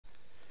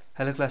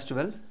Hello class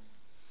 12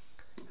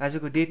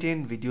 आजको day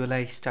 10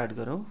 भिडियोलाई start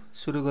गरौँ।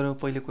 सुरु गरौँ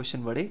पहिले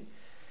क्वेशनबाटै।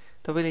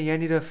 तपाईले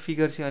यहाँनिर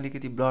फिगर चाहिँ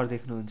अलिकति ब्लर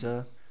देख्नुहुन्छ।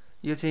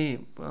 यो चाहिँ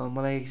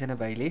मलाई एकजना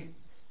भाइले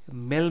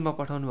मेलमा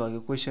पठाउनु भएको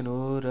क्वेशन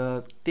हो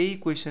र त्यही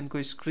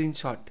क्वेशनको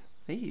स्क्रिनशट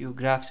है, यो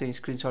ग्राफ चाहिँ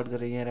स्क्रिनशट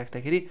गरेर यहाँ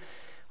राख्दाखेरि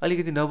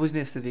अलिकति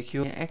नबुझ्ने जस्तो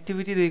देखियो। यहाँ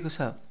एक्टिभिटी दिएको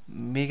छ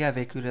मेगा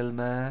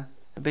बेक्युरेलमा।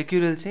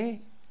 बेक्युरेल चाहिँ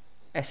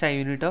SI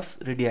unit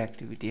of radio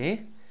activity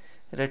है,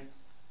 र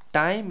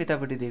टाइम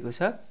यतापट्टि दिएको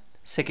छ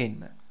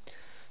सेकेन्डमा।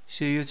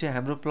 सो यो चाहिँ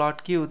हाम्रो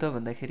प्लट के हो त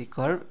भन्दाखेरि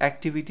कर्भ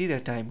एक्टिभिटी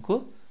र टाइमको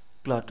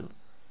प्लट हो।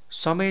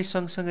 समय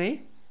सँगसँगै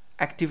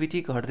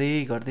एक्टिभिटी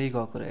घट्दै घट्दै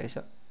गएको रहेछ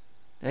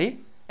है,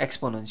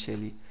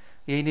 एक्सपोनेन्शियली।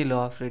 यही नै ल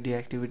अफ रेडियो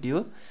एक्टिभिटी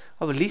हो।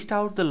 अब list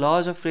out the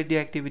lodge of radio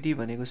activity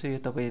भनेको छ, यो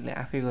तपाईले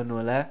आफै गर्नु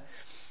होला।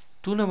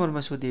 2 नम्बरमा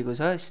सोधिएको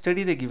छ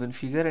study the given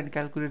figure and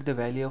calculate the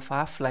value of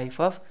half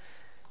life of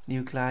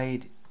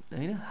न्युक्लाइड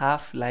हैन।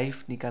 हाफ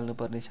लाइफ निकाल्नु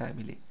पर्ने छ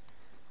हामीले।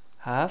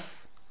 हाफ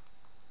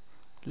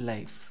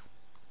लाइफ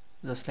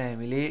जसलाई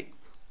हामीले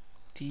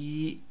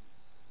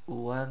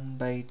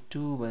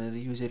T1/2 भनेर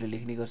युजरले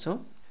लेख्ने गर्छौं,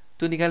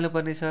 त्यो निकाल्नु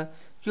पर्ने छ।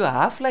 यो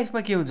हाफ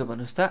लाइफमा के हुन्छ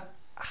भन्नुस् त,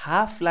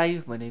 हाफ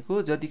लाइफ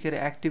भनेको जतिखेर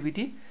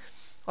एक्टिभिटी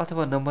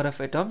अथवा नम्बर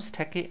अफ एटम्स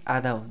ठ्याक्कै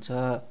आधा हुन्छ,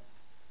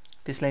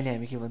 त्यसलाई नै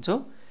हामी के भन्छौं,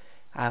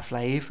 हाफ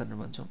लाइफ भनेर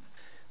भन्छौं।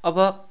 अब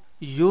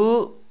यो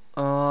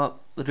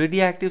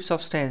रेडियोएक्टिभ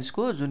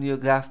सब्स्टेन्सको जुन यो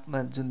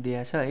ग्राफमा जुन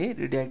दिएको छ है,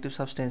 रेडियोएक्टिभ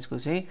सब्स्टेन्सको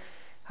चाहिँ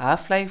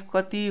हाफ लाइफ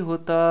कति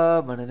हो त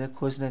भनेर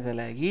खोज्नका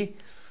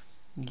लागि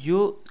यो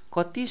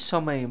कति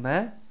समयमा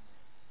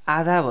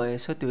आधा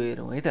भएछ त्यो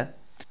हेरौँ है त।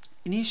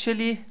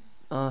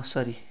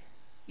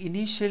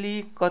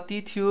 इनिशियली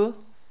कति थियो,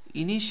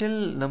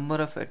 initial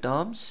number of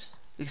atoms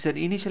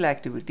sorry initial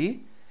activity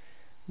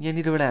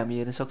यहाँनिरबाट हामी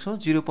हेर्न सक्छौं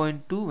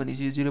 0.2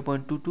 भनेपछि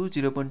 0.22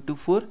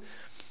 0.24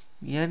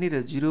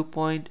 यहाँनिर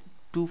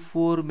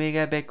 0.24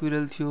 मेगा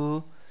बेक्युरेल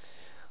थियो।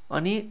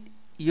 अनि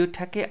यो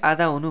ठ्याक्कै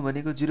आधा हुनु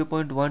भनेको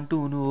 0.12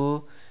 हुनु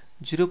हो।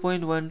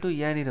 0.12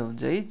 यहाँनिर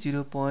हुन्छ है,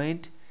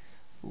 0.12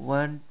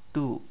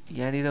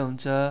 यहाँनिर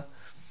हुन्छ।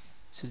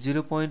 सो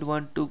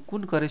 0.12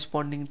 कुन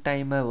करेस्पोन्डिङ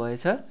टाइममा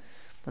भएछ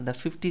भन्दा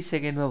 50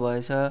 सेकेन्डमा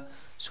भएछ।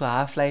 सो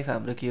हाफ लाइफ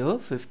हाम्रो के हो,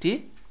 50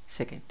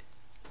 second.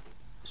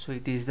 So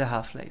it is the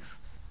half life.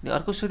 अनि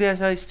अर्को सोधेको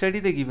छ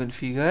स्टडी द गिभन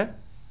फिगर।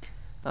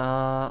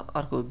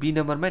 अर्को बी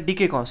नम्बरमा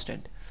decay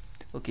constant.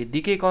 Okay,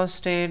 decay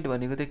constant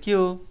भनेको त के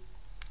हो,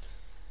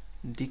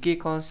 डिके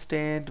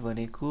कन्स्टेन्ट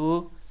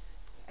भनेको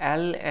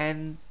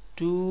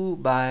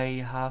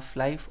ln2/हाफ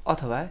लाइफ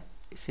अथवा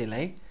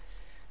यसैलाई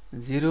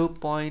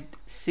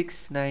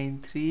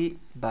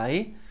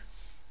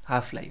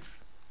 0.693/हाफ लाइफ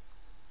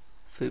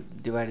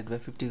डिभाइडेड बाई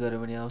 50 गर्यो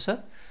भने आउँछ,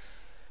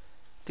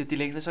 त्यति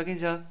लेख्न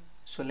सकिन्छ।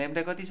 सो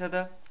ल्याम्डा कति छ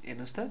त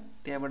हेर्नुस् त,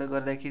 त्यहाँबाट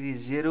गर्दाखेरि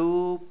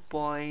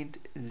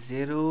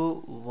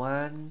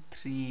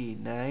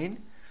 0.0139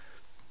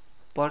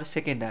 पर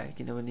सेकेन्ड आयो,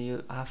 किनभने यो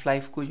हाफ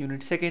लाइफको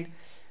युनिट सेकेन्ड,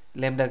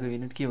 ल्याम्डाको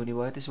युनिट के हुने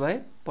भयो त्यसो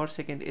भए पर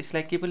सेकेन्ड।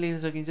 यसलाई के पनि लेख्न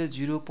सकिन्छ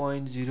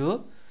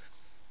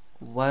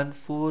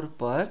 0.014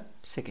 पर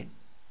सेकेन्ड,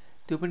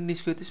 त्यो पनि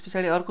निस्क्यो। त्यस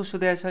पछाडि अर्को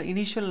सोधेको छ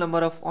initial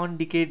number of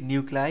अनडिकेड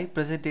न्युक्लाई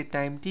present at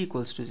time t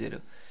equals to 0।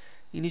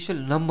 Initial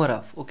number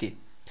of, okay.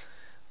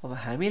 अब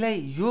हामीलाई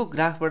यो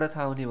ग्राफबाट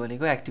थाहा हुने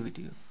भनेको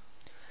एक्टिभिटी हो।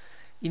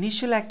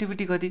 इनिशियल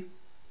एक्टिभिटी कति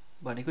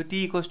भनेको t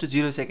इक्वल्स टु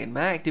 0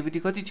 सेकेन्डमा एक्टिभिटी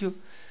कति थियो,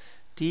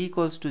 t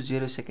इक्वल्स टु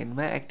 0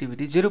 सेकेन्डमा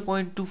एक्टिभिटी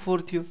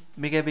 0.24 थियो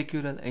मेगा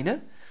बेक्युरल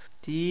हैन।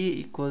 t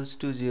इक्वल्स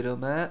टु 0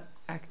 मा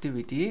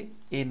एक्टिभिटी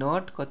a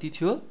नट कति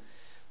थियो,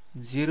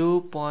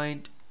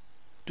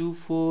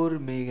 0.24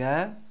 मेगा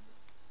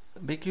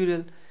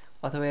बेक्युरल,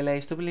 अथवा यसलाई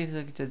यस्तो पनि लेख्न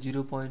सकिन्छ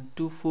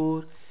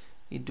 0.24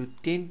 इन्टु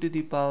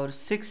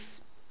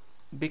 10⁶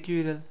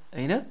 बेक्युरल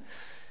हैन।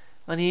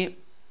 अनि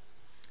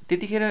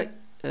त्यतिखेर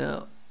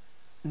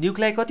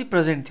न्युक्लाई कति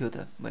प्रेजेन्ट थियो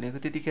त भनेको,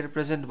 त्यतिखेर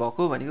प्रेजेन्ट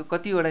भएको भनेको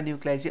कतिवटा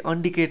न्युक्लाई चाहिँ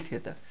अनडिकेड थियो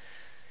त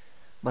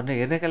भनेर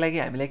हेर्नका लागि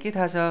हामीलाई के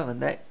थाहा छ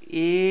भन्दा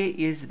A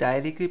is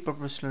directly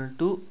proportional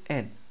to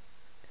n।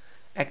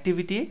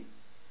 Activity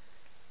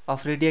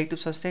of radioactive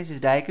substance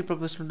is directly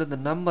proportional to the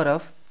number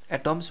of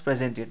atoms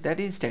presented that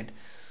instant.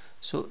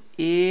 So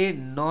A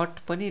not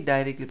पनि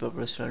directly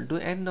proportional to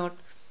n not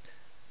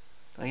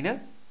हैन।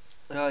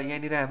 र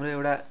यहाँनिर हाम्रो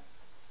एउटा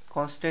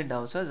कन्स्टेन्ट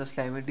आउँछ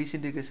जसलाई हामी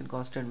डिसइन्टिग्रेसन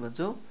कन्स्टेन्ट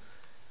भन्छौँ,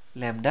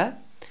 ल्याम्डा।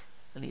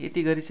 अनि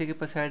यति गरिसके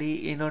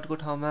पछाडि a नट को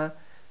ठाउँमा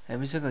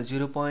हामीसँग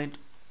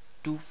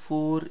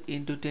 0.24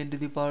 इन्टु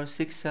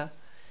 10⁶ छ,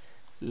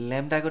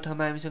 ल्याम्डाको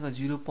ठाउँमा हामीसँग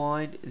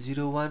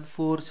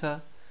 0.014 छ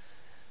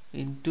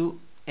इन्टु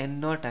n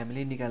नट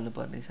हामीले निकाल्नु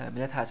पर्ने छ,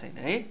 हामीलाई थाहा छैन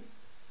है।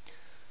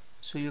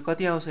 सो यो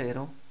कति आउँछ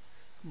हेरौँ,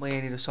 म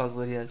यहाँनिर सल्भ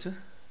गरिहाल्छु।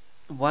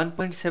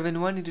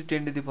 1.71 इन्टु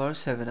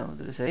 10⁷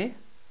 आउँदो रहेछ है।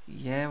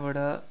 यहाँबाट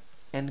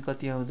n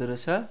कति आउँदो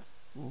रहेछ,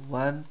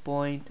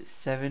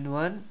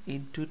 1.71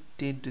 इन्टु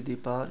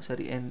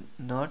 10⁻, n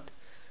नट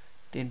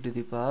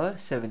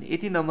 10⁷।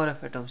 यति नम्बर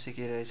अफ एटम्स चाहिँ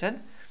के रहेछन्,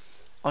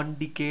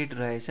 अनडिकेड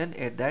रहेछन्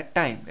at that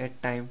time, at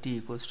time t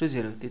equals to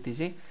 0। त्यति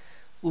चाहिँ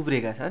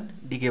उब्रेका छन्,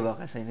 डिके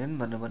भएका छैनन्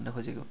भन्न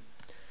खोजेको।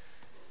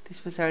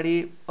 त्यसपछि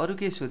अरु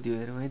के सोध्यो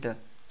हेरौँ है त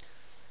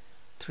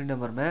 3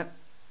 नम्बरमा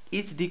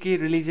each decay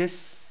releases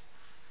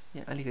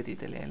यहाँ अलिकति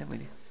त ल्याएँ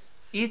मैले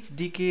each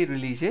decay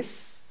releases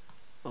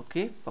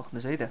ओके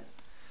पक्नुछ है त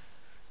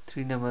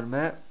 3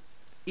 नम्बरमा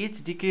each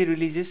decay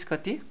releases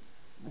कति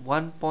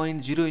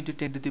 1.0 into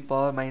 10 to the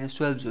power minus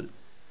 12 joule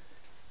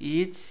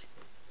each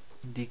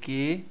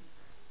decay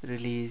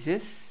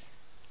releases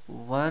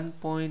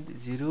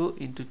 1.0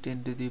 into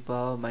 10 to the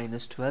power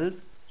minus 12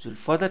 joule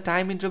for the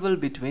time interval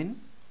between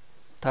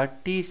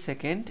 30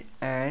 second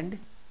and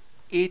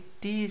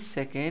 80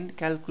 second.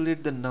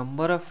 Calculate the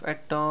number of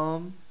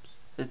atoms,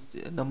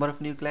 number of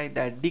nuclei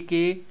that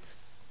decay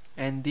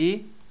and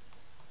the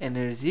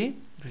energy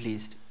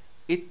released.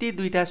 यति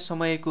दुईटा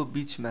समयको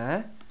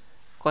बीचमा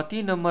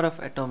कति number of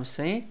atoms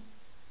चाहिँ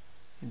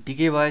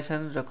decay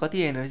भएछन् र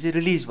कति energy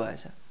release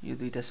भएछ यो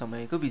दुईटा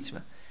समयको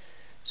बीचमा.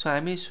 सो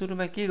हामी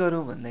सुरुमा के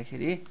गरौँ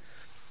भन्दाखेरि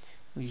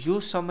यो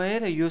समय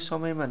र यो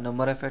समयमा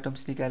नम्बर अफ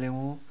एटम्स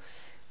निकाल्यौं,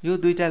 यो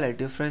दुईटालाई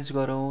डिफरेन्स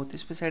गरौँ,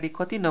 त्यसपछि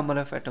कति नम्बर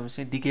अफ एटम्स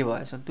चाहिँ डिके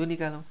भएछन् त्यो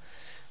निकालौँ.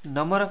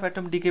 नम्बर अफ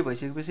एटम डिके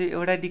भइसकेपछि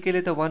एउटा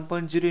डिकेले त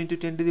 1.0 into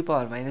 10 to the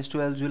power minus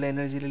 12 joule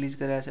energy release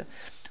गरेछ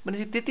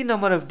भनेपछि त्यति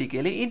नम्बर अफ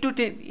डिकेले इन्टु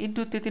 10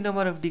 इन्टु त्यति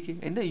नम्बर अफ डिके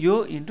हैन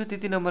यो इन्टु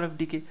त्यति नम्बर अफ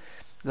डिके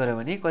गर्यो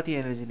भने कति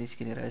एनर्जी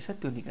निस्किने रहेछ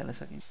त्यो निकाल्न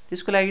सकिन्छ.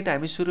 त्यसको लागि त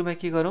हामी सुरुमा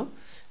के गरौँ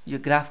यो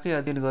ग्राफकै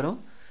अध्ययन गरौँ.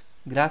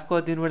 ग्राफको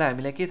अध्ययनबाट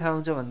हामीलाई के थाहा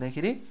हुन्छ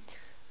भन्दाखेरि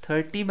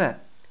 30 मा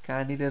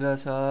कहाँनिर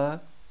रहेछ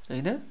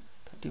हैन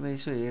 30 मा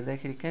यसो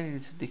हेर्दाखेरि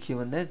कहाँनिर देखियो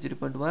भन्दा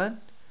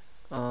 0.1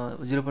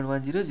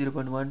 0.10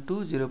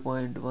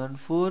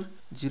 0.12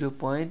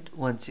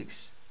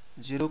 0.14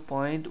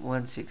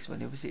 0.16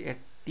 भनेपछि at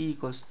t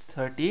equals to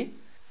 30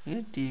 हैन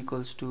t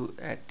equals to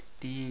at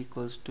t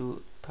equals to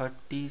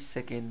 30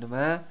 second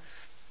मा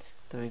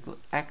तपाईको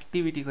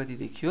एक्टिभिटी कति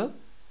देखियो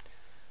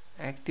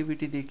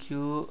एक्टिभिटी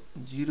देखियो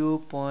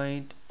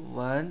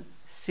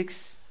 0.16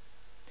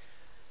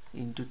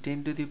 into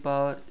 10 to the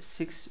power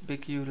 6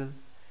 becquerel.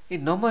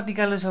 Number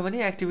निकाल्नु छ भने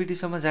एक्टिभिटी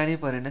सम्म जानै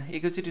परेन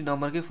एकैचोटी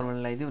नम्बरकै फर्मुला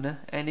लगाइदिउ न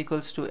n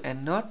equals to n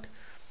naught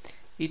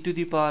e to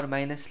the power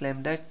minus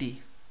lambda t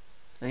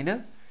हैन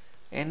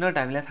n naught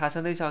हामीलाई थाहा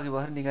छँदै छ अघि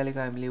भर्खर निकालेको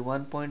हामीले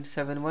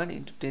 1.71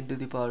 into 10 to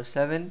the power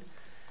 7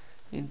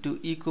 into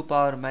e को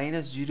power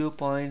minus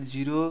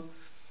 0.0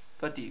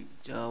 कति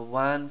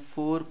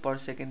 14 per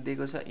second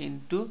दिएको छ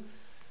into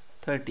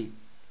 30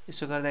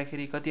 यसो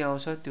गर्दाखेरि कति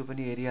आउँछ त्यो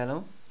पनि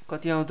हेरिहालौं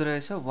कति आउँदो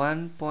रहेछ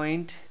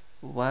 1.12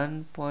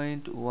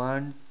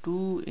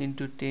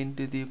 into 10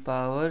 to the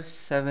power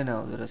 7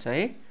 आउँदो रहेछ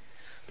है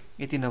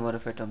यति number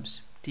of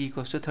atoms t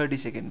equals to 30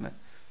 second मा.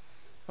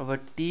 अब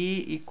t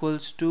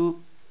equals to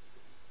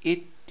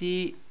 80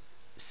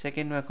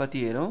 सेकेन्ड मा कति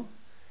हेरौं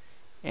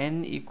n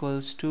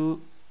equals to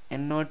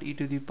n naught e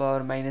to the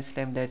power minus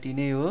lambda t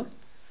नै हो.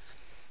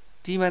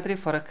 t मात्रै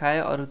फरक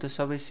खायो अरु त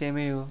सबै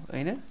सेमै हो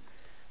हैन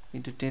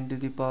into 10 to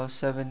the power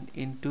 7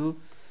 into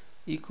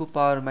e को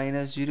power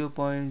minus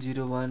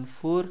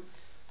 0.014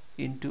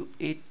 into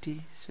 80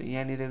 so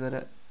यहाँनिर गएर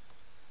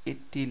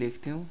 80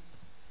 लेख्थ्यौं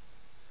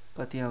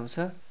कति आउँछ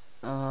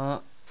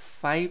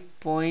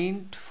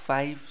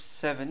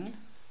 5.57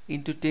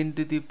 into 10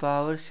 to the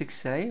power 6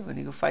 है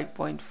भनेको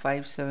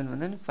 5.57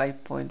 भन्दा नि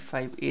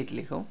 5.58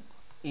 लेखौं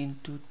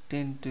into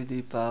 10 to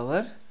the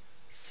power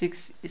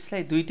 6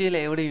 यसलाई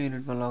दुईटैलाई एउटै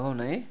युनिटमा लगाउँ न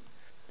है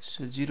so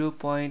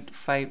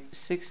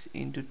 0.56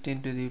 into 10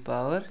 to the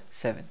power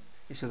 7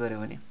 यसो गर्यो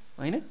भने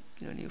हैन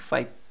किनभने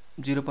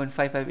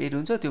 0.558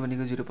 हुन्छ त्यो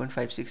भनेको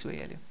 0.56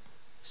 भइहाल्यो.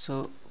 सो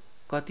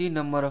कति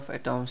नम्बर अफ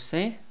एटम्स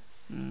चाहिँ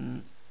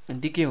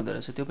डिके हुँदो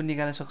रहेछ त्यो पनि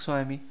निकाल्न सक्छौं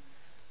हामी.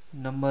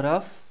 Number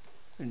of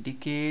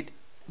decade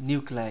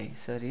nuclei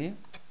sorry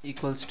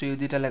equals to यो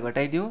दुईटालाई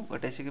घटाइदिउँ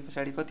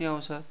घटाइसकेपछि कति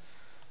आउँछ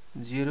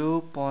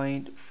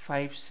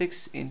 0.56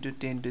 into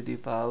 10 to the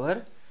power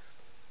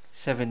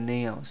 7 नै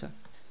आउँछ.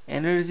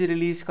 एनर्जी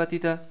रिलिज कति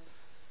त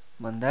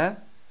भन्दा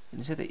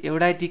हेर्नुस् त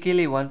एउटा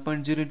डिकेले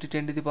 1.0 into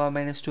 10 to the power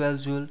minus 12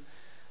 joule.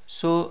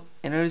 So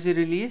energy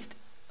रिलिज्ड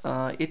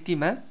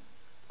यतिमा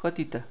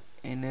कति त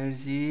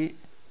एनर्जी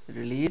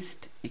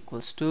रिलिज्ड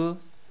इक्वल्स टु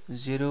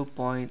 0.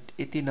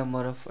 यति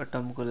नम्बर अफ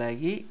एटम को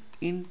लागि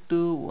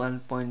into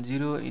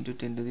 1.0 into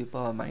 10 to the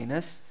power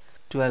minus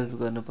 12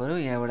 गर्नु पर्यो.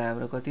 यहाँबाट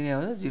हाम्रो कति नै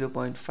आउँछ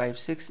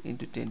 0.56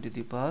 into 10 to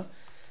the power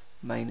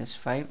minus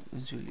 5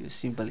 joule. यो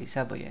सिम्पल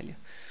हिसाब भइहाल्यो.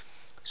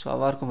 सो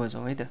अब अर्कोमा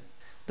जाउँ है त.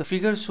 The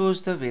figure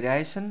shows the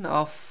variation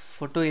of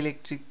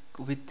photoelectric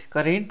with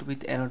current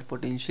with anode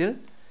potential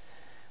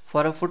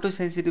for a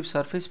photosensitive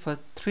surface for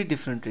 3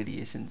 different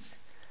radiations.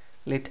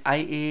 Let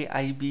IA,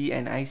 IB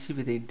and IC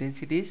be the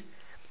intensities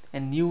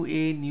and nu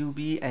A, nu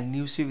B and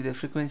nu C be the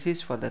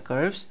frequencies for the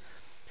curves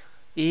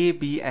A,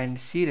 B and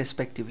C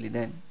respectively.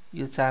 Then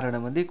यो चारवटा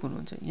मध्ये कुन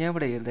हुन्छ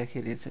यहाँबाट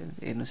हेर्दाखेरि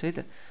हेर्नुस् है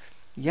त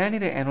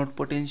यहाँनिर एनोड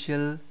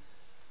पोटेन्शियल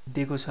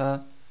दिएको छ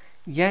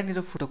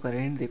यहाँनिर फोटो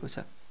करेन्ट दिएको छ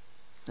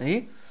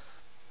है.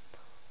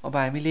 अब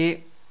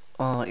हामीले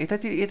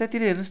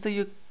यतातिर हेर्नुस् त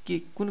यो के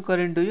कुन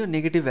करेन्ट हो यो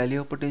negative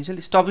value of potential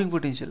stopping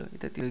potential हो.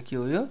 यतातिर के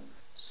हो यो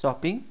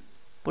stopping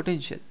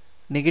potential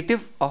negative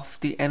of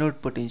the anode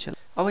potential.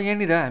 अब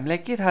यहाँनिर हामीलाई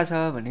के थाहा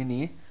छ भने नि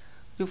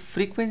यो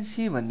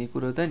फ्रिक्वेन्सी भन्ने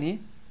कुरो त नि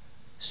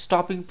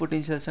स्टपिङ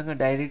पोटेन्शियलसँग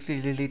डाइरेक्टली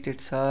रिलेटेड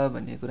छ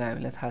भन्ने कुरा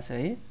हामीलाई थाहा छ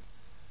है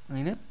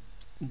हैन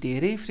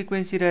धेरै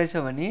फ्रिक्वेन्सी रहेछ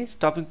भने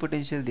स्टपिङ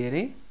पोटेन्शियल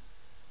धेरै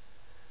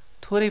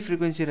थोरै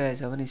फ्रिक्वेन्सी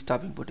रहेछ भने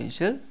स्टपिङ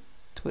पोटेन्शियल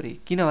थोरै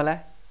किन होला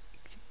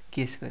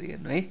गेस गरी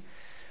हेर्नु है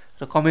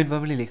र कमेन्टमा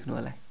पनि लेख्नु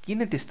होला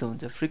किन त्यस्तो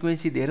हुन्छ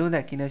फ्रिक्वेन्सी धेरै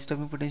हुँदा किन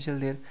स्टपिङ पोटेन्शियल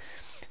धेरै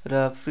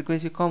र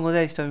फ्रिक्वेन्सी कम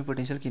हुँदा स्टपिङ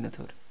पोटेन्शियल किन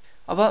थोरै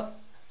अब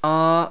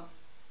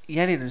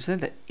यहाँनिर हेर्नुहोस् न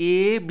त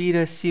ए बी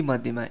र सी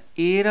मध्येमा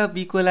ए र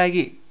बी को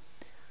लागि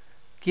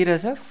के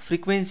रहेछ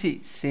फ्रिक्वेन्सी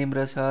सेम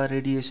रहेछ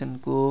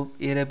रेडिएसनको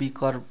ए र बी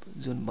कर्भ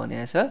जुन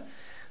बनाएको छ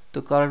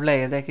त्यो कर्भलाई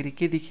हेर्दाखेरि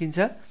के देखिन्छ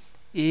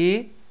ए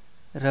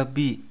र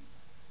बी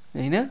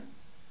हैन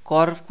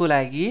कर्भको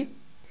लागि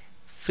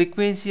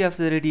frequency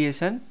of the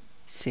radiation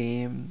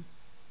same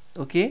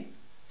okay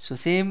so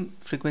same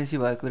frequency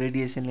भएको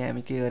रेडिएसनले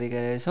हामी के गरेका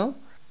रहेछौँ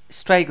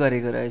स्ट्राइक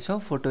गरेको रहेछौँ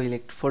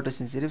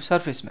फोटोसेन्सिटिभ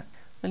सर्फेसमा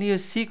अनि यो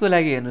सी को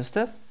लागि हेर्नुहोस्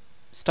त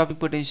स्टपिङ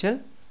पोटेन्शियल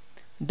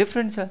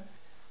डिफरेन्ट छ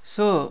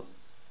सो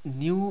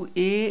न्यू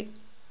ए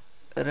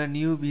र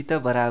न्यू बी त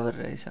बराबर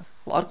रहेछ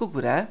अर्को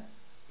कुरा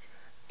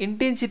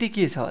इन्टेन्सिटी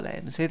के छ होला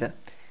हेर्नुहोस् है त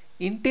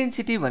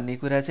इन्टेन्सिटी भन्ने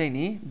कुरा चाहिँ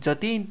नि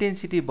जति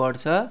इन्टेन्सिटी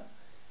बढ्छ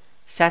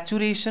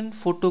स्याचुरेसन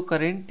फोटो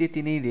करेन्ट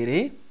त्यति नै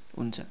धेरै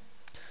हुन्छ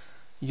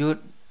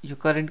यो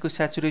करेन्टको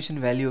स्याचुरेसन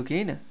भ्यालु हो कि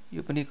हैन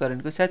यो पनि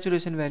करेन्टको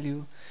स्याचुरेसन भ्यालु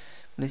हो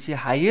भनेपछि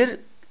हायर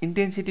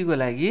इन्टेन्सिटीको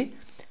लागि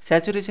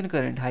स्याचुरेसन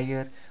करेन्ट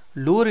हायर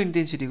लोवर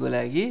इन्टेन्सिटीको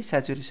लागि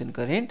स्याचुरेसन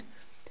करेन्ट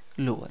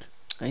लोवर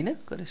हैन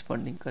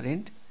करेस्पोन्डिङ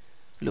करेन्ट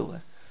लोवर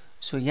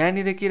सो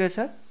यहाँनिर के रहेछ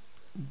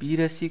बी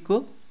र सी को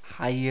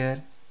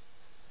हायर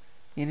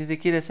यहाँनिर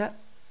के रहेछ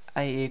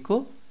आइए को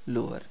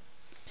लोवर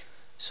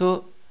सो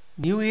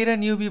न्यू ए र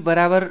न्यू बी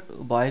बराबर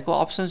भएको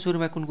अप्सन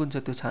सुरुमा कुन कुन छ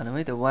त्यो छानौँ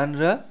है त 1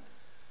 र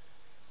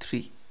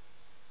 3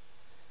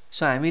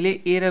 सो हामीले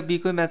ए र बी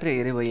को मात्र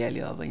हेरे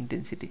भइहाल्यो अब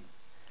इन्टेन्सिटी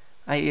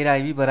आइए र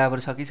आइबी बराबर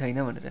छ कि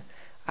छैन भनेर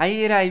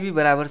आइए र आइबी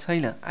बराबर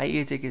छैन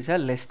आइए चाहिँ के छ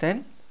लेस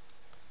देन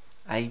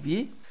आइबी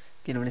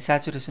किनभने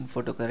स्याचुरेसन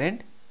फोटो करेन्ट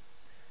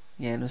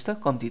यहाँ हेर्नुहोस् त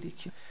कम्ती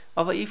देखियो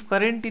अब if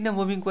current in a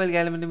moving coil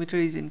galvanometer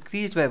is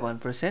increase by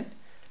 1%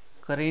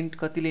 current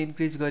कतिले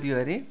इन्क्रिज गरियो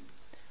अरे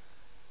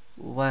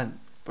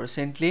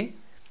 1% ले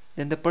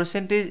then the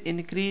percentage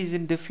increase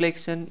in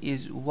deflection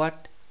is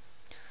what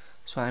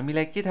so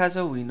हामीलाई के थाहा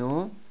छ वी नो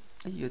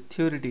यो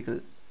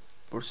थ्योरिटिकल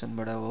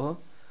पोर्सनबाट हो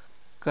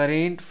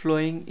current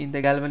flowing in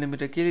the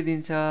galvanometer के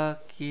दिन्छ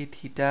के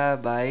थीटा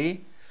बाई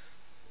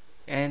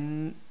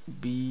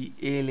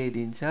एनबीए ले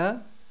दिन्छ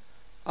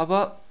अब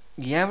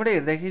यहाँबाट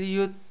हेर्दाखेरि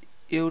यो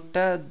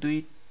एउटा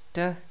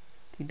दुईटा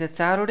तीनटा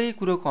चारवटै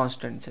कुरो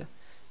कन्स्टेन्ट छ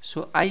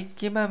सो आई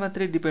केमा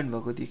मात्रै डिपेन्ड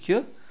भएको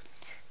देखियो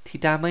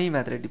थीटामै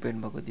मात्रै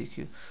डिपेन्ड भएको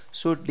देखियो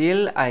सो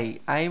डेल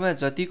आईमा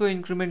जतिको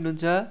इन्क्रिमेन्ट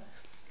हुन्छ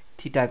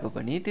थीटाको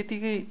पनि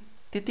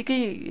त्यतिकै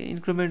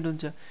इन्क्रिमेन्ट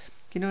हुन्छ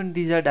किनभने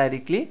these are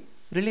directly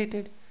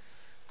related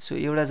so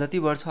एउटा जति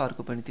बढ्छ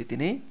अर्को पनि त्यति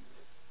नै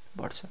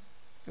बढ्छ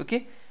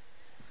ओके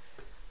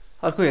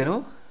अर्को हेरौँ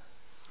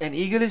an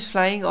eagle is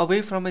flying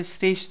away from a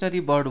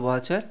stationery bird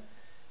watcher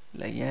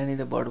ल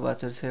यहाँनिर बर्ड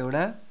वाचर छ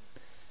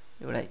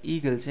एउटा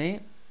इगल चाहिँ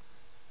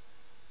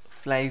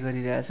फ्लाइ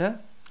गरिरहेछ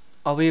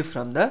away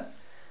from the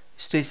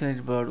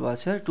stationery bird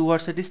watcher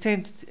towards a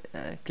distant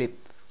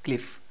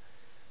Cliff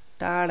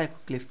टाढाको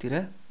क्लिफतिर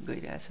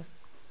गइरहेछ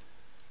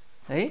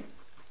है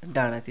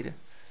डाँडातिर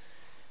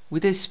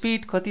विथ अ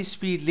स्पिड कति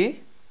स्पिडले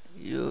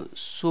यो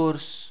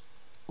सोर्स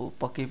हो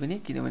पक्कै पनि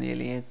किनभने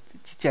यसले यहाँ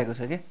चिच्याएको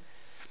छ क्या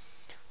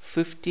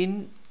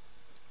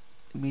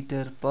 15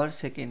 मिटर पर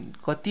सेकेन्ड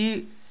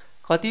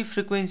कति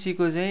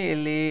फ्रिक्वेन्सीको चाहिँ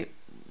यसले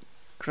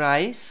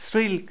क्राई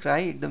श्रिल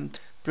क्राई एकदम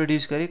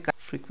प्रोड्युस गरे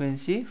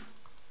फ्रिक्वेन्सी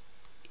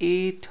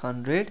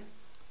 800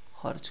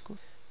 हर्जको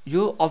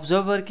यो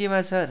अब्जर्भर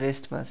केमा छ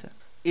रेस्टमा छ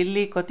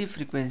यसले कति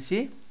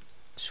फ्रिक्वेन्सी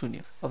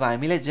सुन्यो अब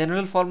हामीलाई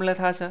जेनरल फर्मुला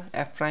थाहा छ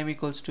f prime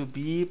equals to v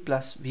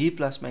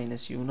plus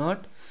minus u not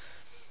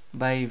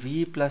by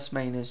v plus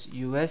minus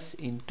us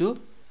into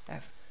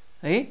f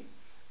है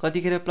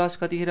कतिखेर प्लस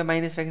कतिखेर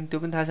माइनस राख्ने त्यो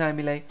पनि थाहा छ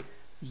हामीलाई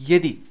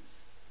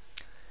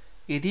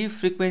यदि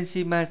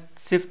फ्रिक्वेन्सीमा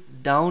शिफ्ट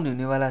डाउन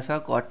हुनेवाला छ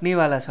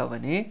घट्नेवाला छ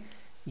भने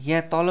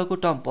यहाँ तलको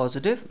टर्म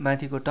पोजिटिभ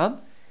माथिको टर्म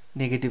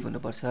नेगेटिभ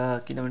हुनुपर्छ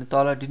किनभने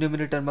तल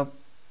डिनोमिनेटरमा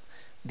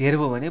धेरै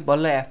भयो भने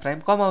बल्ल एफ प्राइम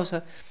कम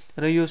आउँछ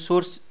र यो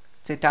सोर्स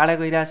चाहिँ टाढा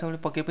गइरहेछ भने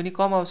पक्कै पनि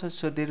कम आउँछ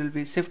so there will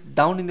be shift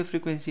down in the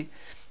frequency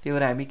त्यही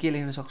भएर हामी के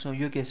लेख्न सक्छौँ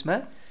यो केसमा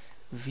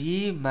v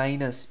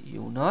minus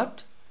u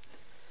not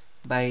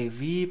by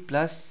v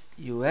plus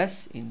us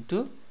into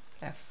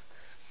f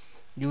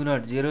u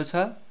not 0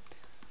 छ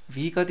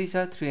v कति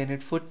छ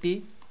 340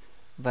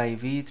 बाई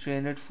v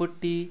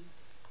 340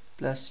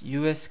 प्लस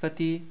us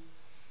कति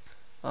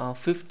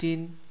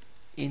 15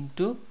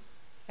 इन्टु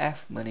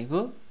f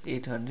भनेको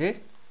 800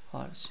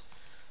 हर्ज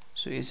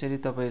सो यसरी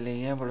तपाईले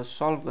यहाँबाट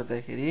सल्भ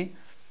गर्दाखेरि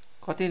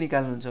कति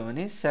निकाल्नुहुन्छ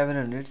भने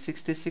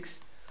 766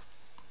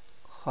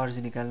 हर्ज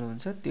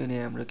निकाल्नुहुन्छ त्यो नै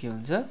हाम्रो के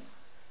हुन्छ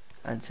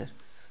आन्सर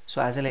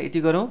सो आजलाई यति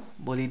गरौँ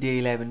भोलि डे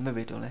 11 मा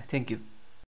भेटौँला थ्यांक यू